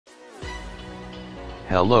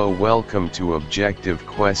Hello, welcome to Objective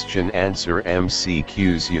Question Answer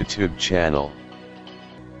MCQs YouTube channel.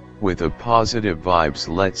 With a positive vibes,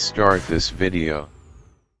 let's start this video.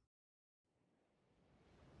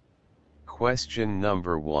 Question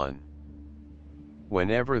number 1.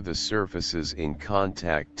 Whenever the surfaces in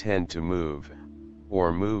contact tend to move,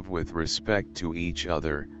 or move with respect to each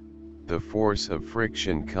other, the force of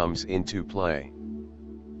friction comes into play.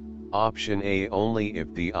 Option A, only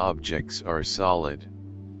if the objects are solid.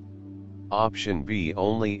 Option B,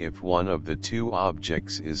 only if one of the two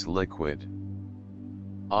objects is liquid.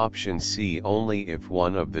 Option C, only if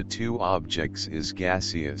one of the two objects is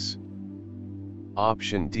gaseous.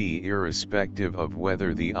 Option D, irrespective of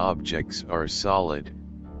whether the objects are solid,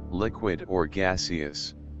 liquid or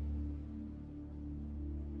gaseous.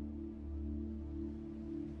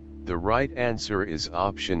 The right answer is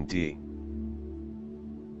option D.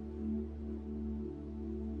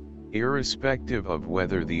 Irrespective of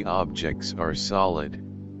whether the objects are solid,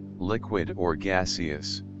 liquid or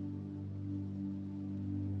gaseous.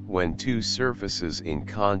 When two surfaces in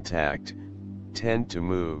contact tend to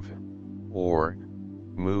move, or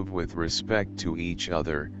move with respect to each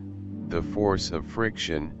other, the force of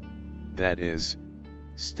friction, that is,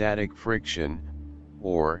 static friction,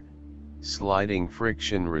 or sliding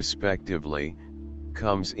friction respectively,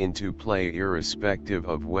 comes into play irrespective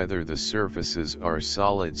of whether the surfaces are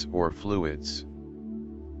solids or fluids,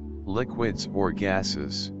 liquids or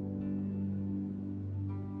gases.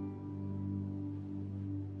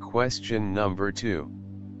 Question number 2.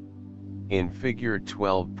 In figure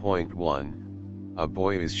 12.1, a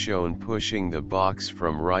boy is shown pushing the box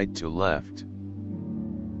from right to left.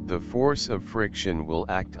 The force of friction will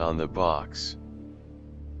act on the box.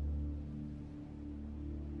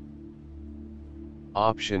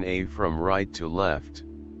 Option A, from right to left.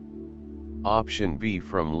 Option B,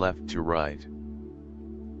 from left to right.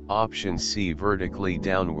 Option C, vertically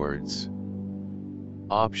downwards.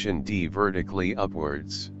 Option D, vertically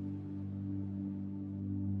upwards.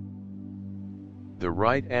 The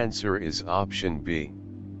right answer is option B.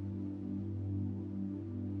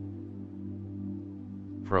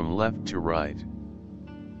 From left to right.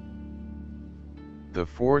 The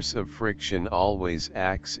force of friction always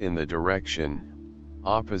acts in the direction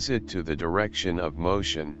opposite to the direction of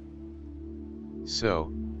motion.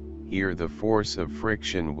 So, here the force of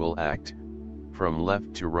friction will act from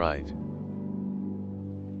left to right.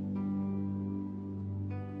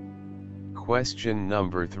 Question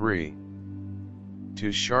number 3.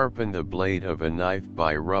 To sharpen the blade of a knife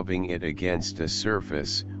by rubbing it against a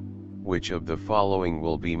surface, which of the following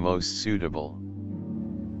will be most suitable?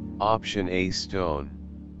 Option A, stone.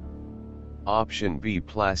 Option B,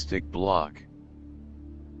 plastic block.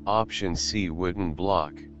 Option C, wooden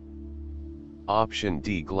block. Option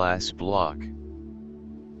D, glass block.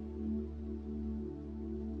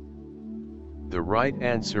 The right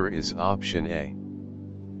answer is option A.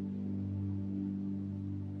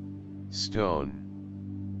 Stone.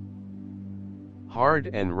 Hard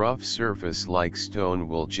and rough surface like stone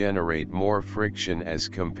will generate more friction as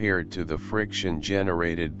compared to the friction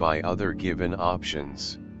generated by other given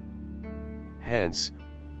options. Hence,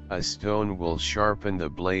 a stone will sharpen the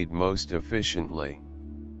blade most efficiently.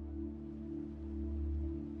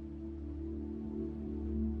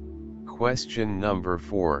 Question number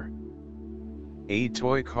 4. A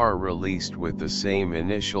toy car released with the same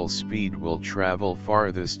initial speed will travel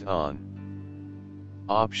farthest on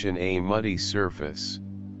Option A, muddy surface.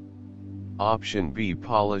 Option B,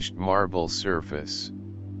 polished marble surface.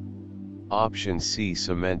 Option C,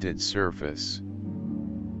 cemented surface.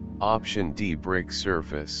 Option D, brick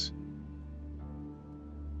surface.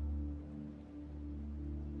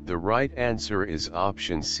 The right answer is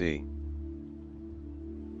option C.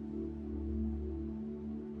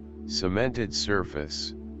 Cemented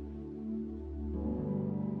surface.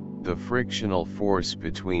 The frictional force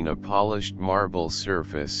between a polished marble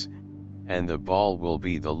surface and the ball will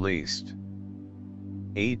be the least.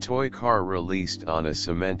 A toy car released on a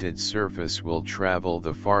cemented surface will travel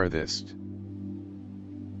the farthest.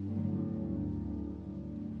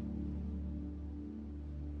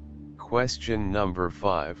 Question number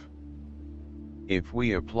 5. If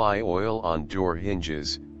we apply oil on door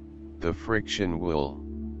hinges, the friction will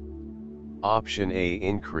Option A,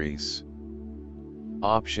 increase.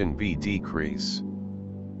 Option B, decrease.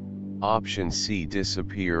 Option C,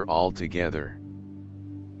 disappear altogether.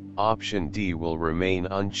 Option D, will remain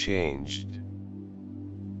unchanged.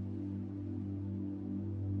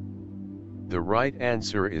 The right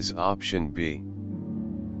answer is option B.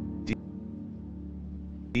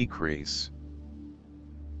 Decrease.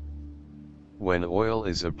 When oil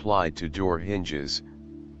is applied to door hinges,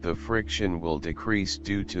 the friction will decrease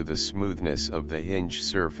due to the smoothness of the hinge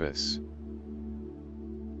surface.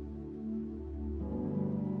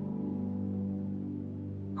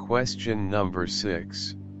 Question number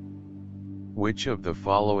 6. Which of the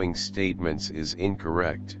following statements is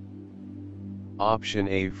incorrect? Option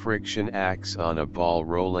A. Friction acts on a ball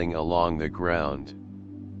rolling along the ground.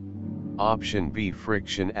 Option B.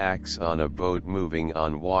 Friction acts on a boat moving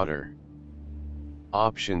on water.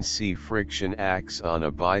 Option C. Friction acts on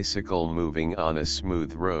a bicycle moving on a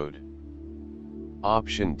smooth road.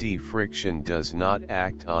 Option D. Friction does not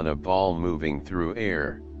act on a ball moving through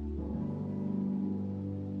air.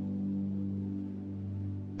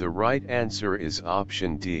 The right answer is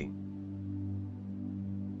option D.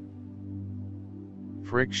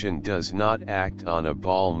 Friction does not act on a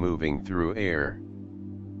ball moving through air.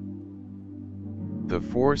 The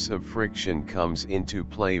force of friction comes into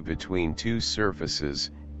play between two surfaces,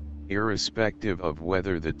 irrespective of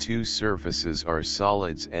whether the two surfaces are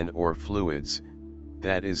solids and/or fluids,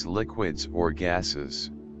 that is liquids or gases.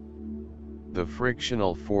 The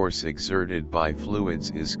frictional force exerted by fluids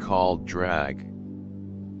is called drag.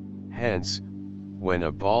 Hence, when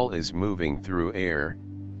a ball is moving through air,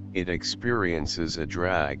 it experiences a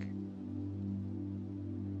drag.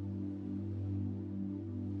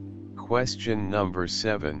 Question number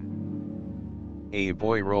 7. A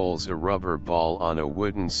boy rolls a rubber ball on a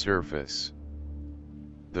wooden surface.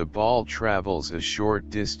 The ball travels a short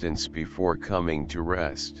distance before coming to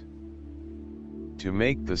rest. To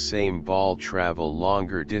make the same ball travel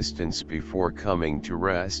longer distance before coming to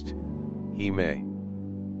rest, he may: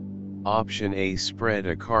 Option A. Spread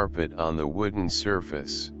a carpet on the wooden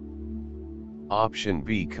surface. Option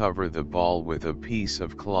B. Cover the ball with a piece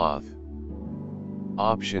of cloth.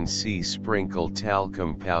 Option C. Sprinkle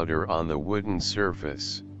talcum powder on the wooden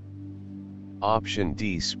surface. Option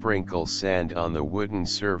D. Sprinkle sand on the wooden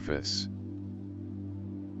surface.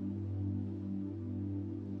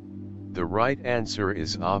 The right answer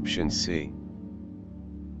is option C.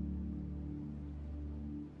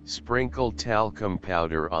 Sprinkle talcum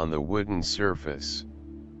powder on the wooden surface.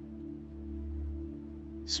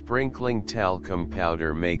 Sprinkling talcum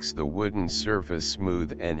powder makes the wooden surface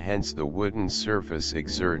smooth, and hence the wooden surface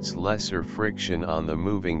exerts lesser friction on the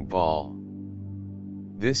moving ball.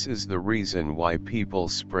 This is the reason why people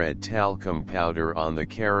spread talcum powder on the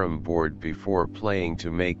carom board before playing,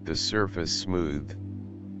 to make the surface smooth.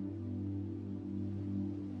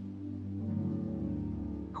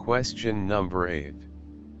 Question number 8.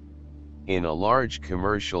 In a large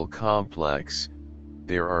commercial complex,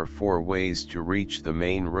 there are 4 ways to reach the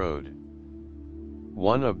main road.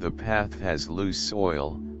 One of the path has loose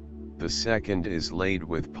soil, the second is laid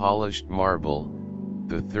with polished marble,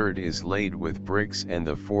 the third is laid with bricks, and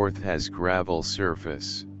the fourth has gravel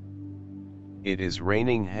surface. It is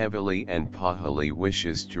raining heavily and Pahali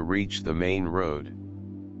wishes to reach the main road.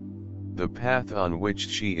 The path on which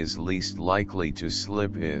she is least likely to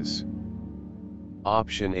slip is: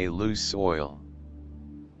 Option A. Loose soil.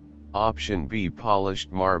 Option B.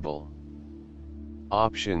 Polished marble.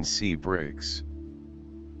 Option C. Bricks.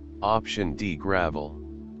 Option D. Gravel.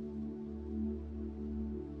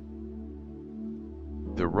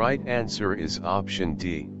 The right answer is option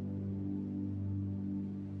D.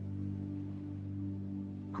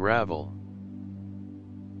 Gravel.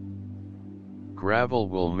 Gravel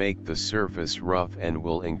will make the surface rough and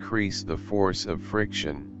will increase the force of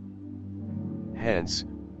friction. Hence,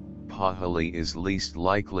 Pahali is least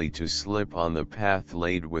likely to slip on the path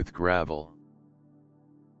laid with gravel.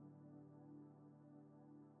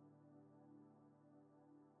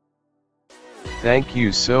 Thank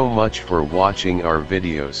you so much for watching our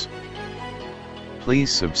videos. Please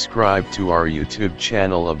subscribe to our YouTube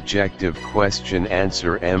channel Objective Question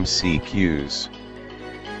Answer MCQs.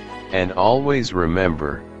 And always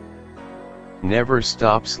remember, never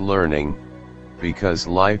stops learning, because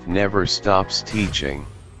life never stops teaching.